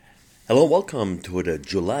Hello, welcome to the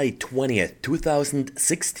July 20th,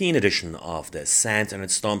 2016 edition of the SANS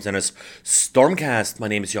and Storm Center's StormCast. My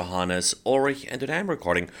name is Johannes Ulrich and today I'm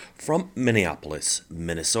recording from Minneapolis,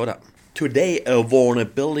 Minnesota. Today, a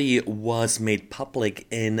vulnerability was made public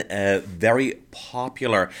in a very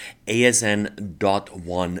popular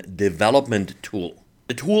ASN.1 development tool.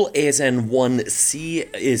 The tool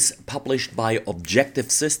ASN1C is published by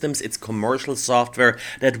Objective Systems. It's commercial software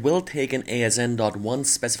that will take an ASN.1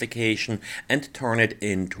 specification and turn it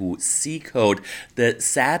into C code. The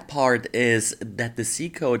sad part is that the C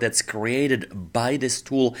code that's created by this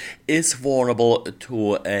tool is vulnerable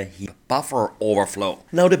to a heap buffer overflow.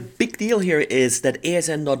 Now the big deal here is that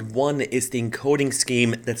ASN.1 is the encoding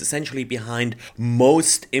scheme that's essentially behind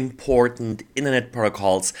most important internet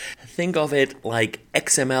protocols. Think of it like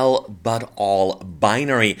XML but all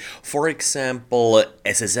binary. For example,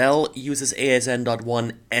 SSL uses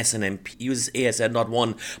ASN.1, SNMP uses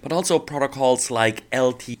ASN.1, but also protocols like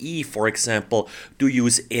LTE, for example, do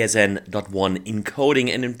use ASN.1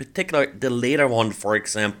 encoding, and in particular the later one, for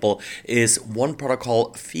example, is one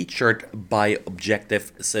protocol featured by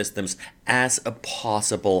Objective Systems as a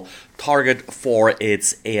possible target for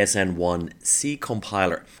its ASN1C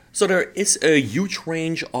compiler. So there is a huge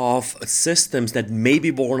range of systems that may be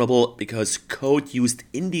vulnerable because code used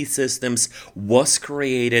in these systems was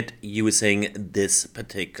created using this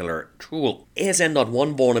particular tool.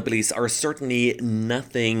 ASN.1 vulnerabilities are certainly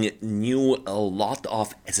nothing new. A lot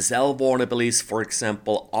of SSL vulnerabilities, for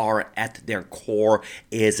example, are at their core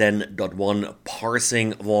ASN.1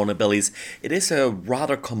 parsing vulnerabilities. It is a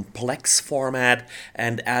rather complex format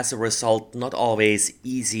and as a result not always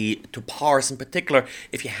easy to parse, in particular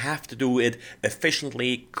if you have to do it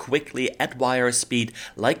efficiently, quickly, at wire speed,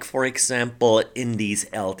 like for example in these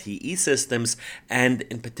LTE systems, and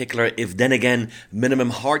in particular if then again minimum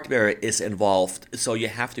hardware is involved, so you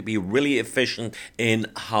have to be really efficient in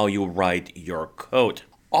how you write your code.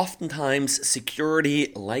 Oftentimes,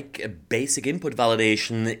 security, like basic input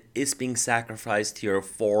validation, is being sacrificed here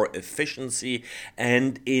for efficiency,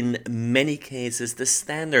 and in many cases, the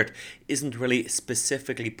standard isn't really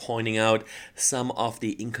specifically pointing out some of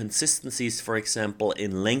the inconsistencies, for example,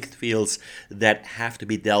 in length fields that have to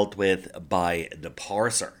be dealt with by the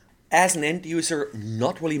parser. As an end user,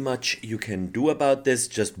 not really much you can do about this.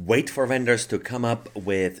 Just wait for vendors to come up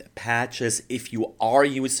with patches. If you are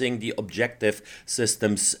using the Objective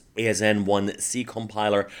Systems ASN1C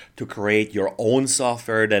compiler to create your own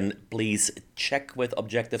software, then please check with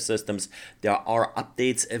Objective Systems. There are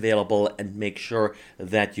updates available, and make sure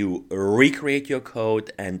that you recreate your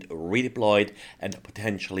code and redeploy it and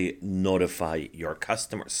potentially notify your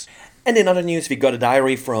customers. And in other news, we got a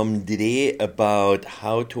diary from Didier about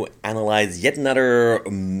how to analyze yet another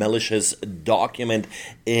malicious document.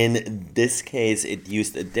 In this case, it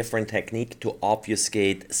used a different technique to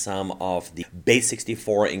obfuscate some of the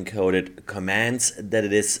base64 encoded commands that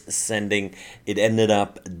it is sending. It ended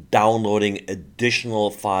up downloading additional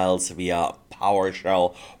files via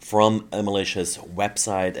PowerShell from a malicious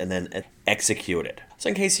website and then execute it. So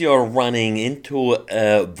in case you're running into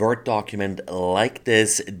a Word document like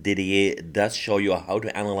this, Didier does show you how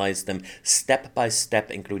to analyze them step by step,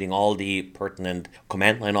 including all the pertinent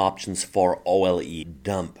command line options for OLE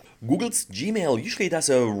dump. Google's Gmail usually does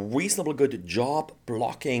a reasonably good job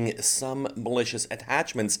blocking some malicious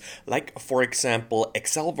attachments, like for example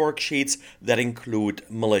Excel worksheets that include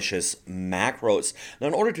malicious macros. Now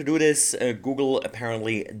in order to do this, Google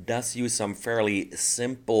apparently does use some fairly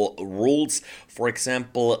simple rules. For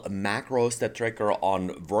example, macros that trigger on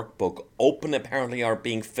workbook open apparently are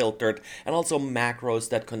being filtered, and also macros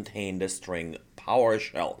that contain the string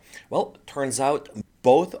PowerShell. Well, turns out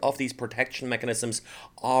both of these protection mechanisms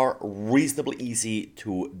are reasonably easy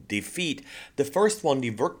to defeat. The first one, the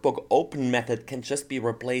workbook open method, can just be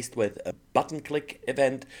replaced with a button click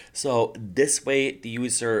event. So this way the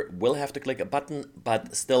user will have to click a button,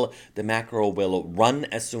 but still the macro will run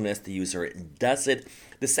as soon as the user does it.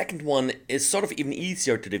 The second one is sort of even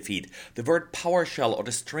easier to defeat. The word PowerShell or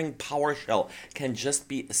the string PowerShell can just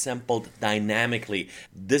be assembled dynamically.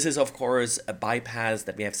 This is of course a bypass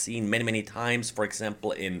that we have seen many times, for example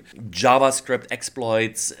in JavaScript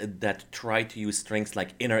exploits that try to use strings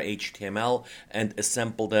like inner HTML and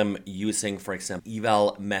assemble them using, for example,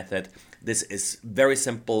 eval method. This is very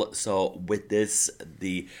simple, so with this,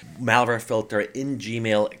 the malware filter in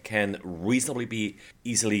Gmail can reasonably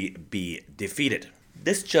easily be defeated.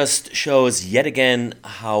 This just shows yet again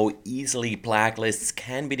how easily blacklists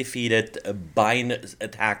can be defeated by an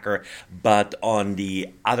attacker, but on the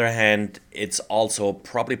other hand, it's also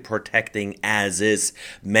probably protecting, as is,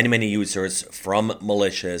 many users from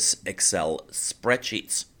malicious Excel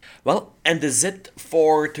spreadsheets. Well, and this is it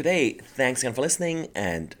for today. Thanks again for listening,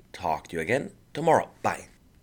 and talk to you again tomorrow. Bye.